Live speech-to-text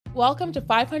Welcome to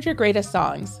 500 Greatest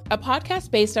Songs, a podcast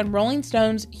based on Rolling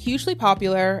Stone's hugely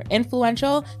popular,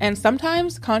 influential, and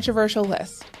sometimes controversial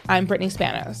list. I'm Brittany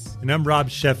Spanos. And I'm Rob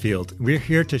Sheffield. We're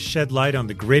here to shed light on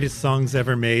the greatest songs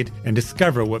ever made and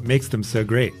discover what makes them so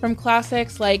great. From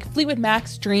classics like Fleetwood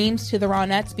Mac's Dreams to the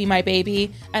Ronettes' Be My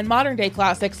Baby, and modern-day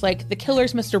classics like The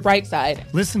Killer's Mr.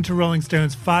 Brightside. Listen to Rolling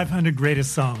Stone's 500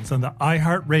 Greatest Songs on the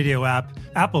iHeartRadio app,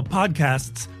 Apple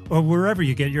Podcasts, or wherever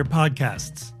you get your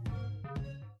podcasts.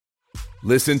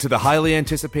 Listen to the highly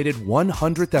anticipated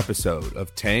 100th episode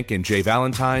of Tank and Jay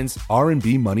Valentine's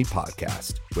R&B Money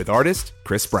Podcast with artist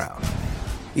Chris Brown.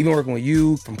 Even working with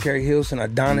you, from Carrie Hilson,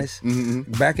 Adonis,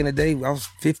 back in the day, I was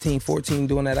 15, 14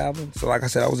 doing that album. So like I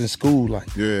said, I was in school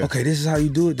okay, this is how you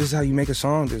do it. This is how you make a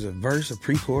song. There's a verse, a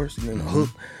pre-chorus, and then a hook.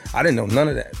 I didn't know none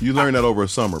of that. You learned that over a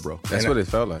summer, bro. That's what it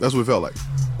felt like. That's what it felt like.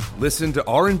 Listen to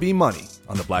R&B Money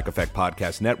on the Black Effect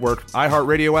Podcast Network,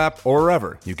 iHeartRadio app, or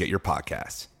wherever you get your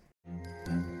podcasts.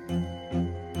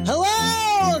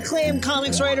 Hello, acclaimed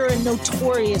comics writer and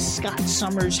notorious Scott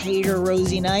Summers hater,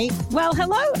 Rosie Knight. Well,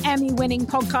 hello, Emmy-winning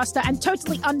podcaster and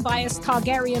totally unbiased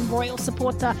Targaryen royal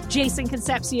supporter, Jason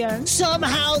Concepcion.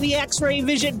 Somehow the X-Ray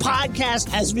Vision podcast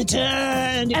has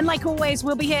returned. And like always,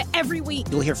 we'll be here every week.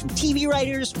 You'll hear from TV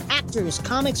writers, actors,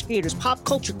 comics creators, pop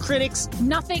culture critics.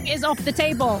 Nothing is off the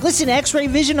table. Listen to X-Ray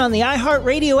Vision on the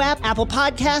iHeartRadio app, Apple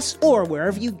Podcasts, or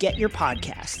wherever you get your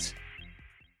podcasts.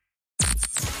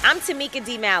 I'm Tamika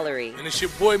D. Mallory. And it's your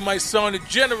boy, my son, the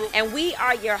General. And we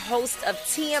are your hosts of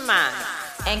TMI.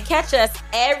 And catch us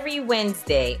every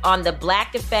Wednesday on the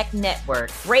Black Effect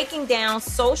Network, breaking down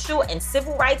social and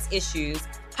civil rights issues,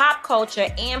 pop culture,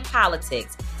 and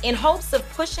politics in hopes of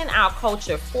pushing our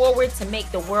culture forward to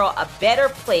make the world a better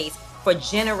place for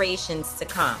generations to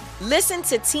come. Listen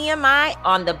to TMI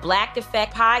on the Black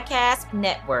Effect Podcast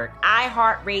Network,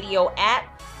 iHeartRadio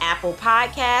app, Apple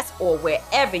Podcasts, or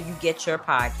wherever you get your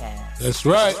podcasts. That's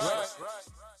right.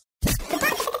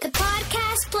 The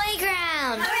Podcast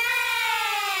Playground.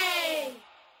 Hooray!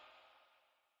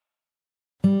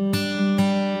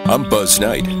 I'm Buzz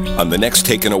Knight. On the next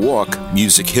Taking a Walk,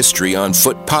 Music History on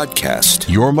Foot podcast.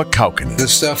 Jorma Kaukonen. The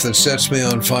stuff that sets me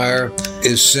on fire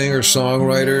is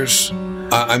singer-songwriters.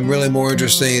 I'm really more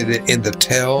interested in the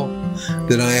tell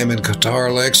than I am in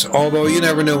guitar licks, although you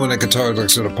never know when a guitar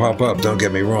lick's going to pop up, don't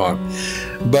get me wrong.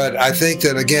 But I think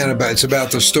that, again, it's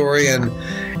about the story, and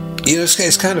you know,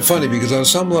 it's kind of funny because on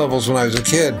some levels when I was a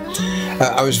kid,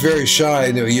 I was very shy.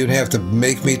 You know, you'd have to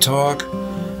make me talk.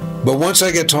 But once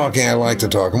I get talking, I like to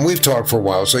talk. And we've talked for a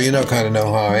while, so you kind of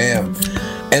know how I am.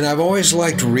 And I've always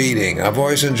liked reading. I've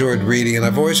always enjoyed reading, and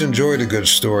I've always enjoyed a good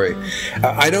story.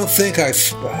 I don't think I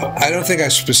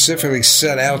specifically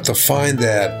set out to find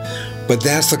that, but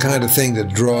that's the kind of thing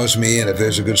that draws me in if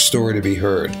there's a good story to be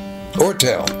heard or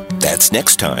tell. That's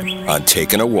next time on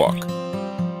Taking a Walk.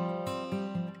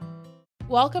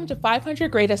 Welcome to 500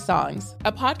 Greatest Songs,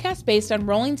 a podcast based on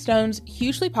Rolling Stone's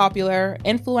hugely popular,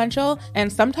 influential,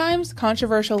 and sometimes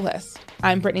controversial list.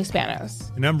 I'm Brittany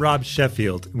Spanos. And I'm Rob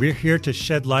Sheffield. We're here to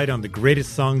shed light on the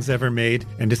greatest songs ever made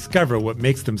and discover what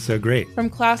makes them so great. From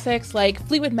classics like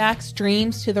Fleetwood Mac's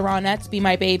Dreams to the Ronettes' Be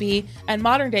My Baby, and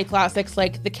modern-day classics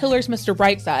like The Killer's Mr.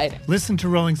 Brightside. Listen to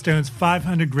Rolling Stone's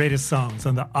 500 Greatest Songs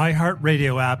on the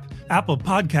iHeartRadio app, Apple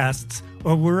Podcasts,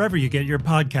 or wherever you get your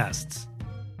podcasts.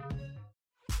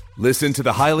 Listen to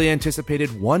the highly anticipated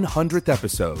 100th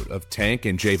episode of Tank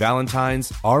and Jay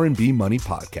Valentine's R&B Money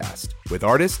Podcast with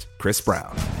artist Chris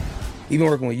Brown. Even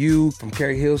working with you, from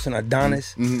Carrie Hilson,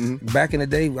 Adonis, back in the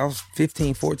day, I was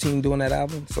 15, 14 doing that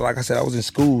album. So like I said, I was in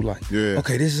school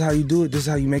okay, this is how you do it. This is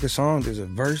how you make a song. There's a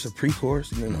verse, a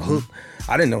pre-chorus, and then a hook.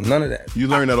 I didn't know none of that. You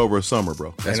learned that over a summer,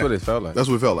 bro. That's what it felt like. That's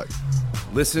what it felt like.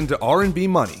 Listen to R&B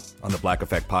Money on the Black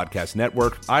Effect Podcast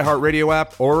Network, iHeartRadio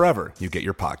app, or wherever you get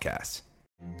your podcasts.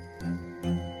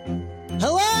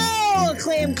 Hello,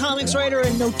 acclaimed comics writer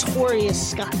and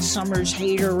notorious Scott Summers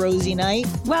hater, Rosie Knight.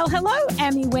 Well, hello,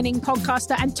 Emmy-winning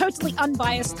podcaster and totally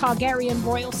unbiased Targaryen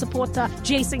royal supporter,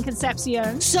 Jason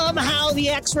Concepcion. Somehow the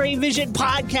X-Ray Vision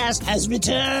podcast has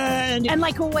returned. And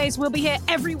like always, we'll be here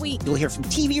every week. You'll hear from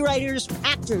TV writers,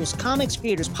 actors, comics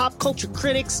creators, pop culture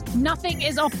critics. Nothing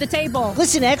is off the table.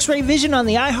 Listen to X-Ray Vision on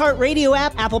the iHeartRadio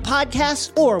app, Apple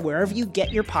Podcasts, or wherever you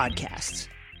get your podcasts.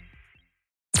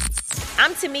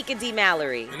 I'm Tamika D.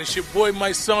 Mallory. And it's your boy,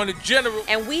 my son, the General.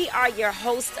 And we are your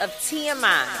hosts of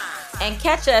TMI. And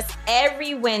catch us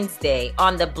every Wednesday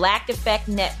on the Black Effect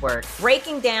Network,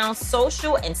 breaking down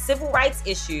social and civil rights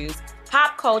issues,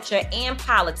 pop culture, and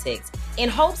politics in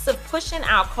hopes of pushing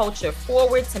our culture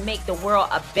forward to make the world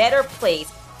a better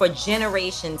place for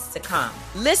generations to come.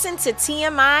 Listen to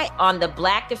TMI on the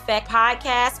Black Effect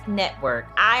Podcast Network,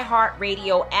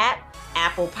 iHeartRadio app,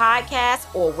 Apple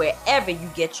Podcasts, or wherever you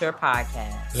get your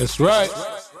podcasts. That's right.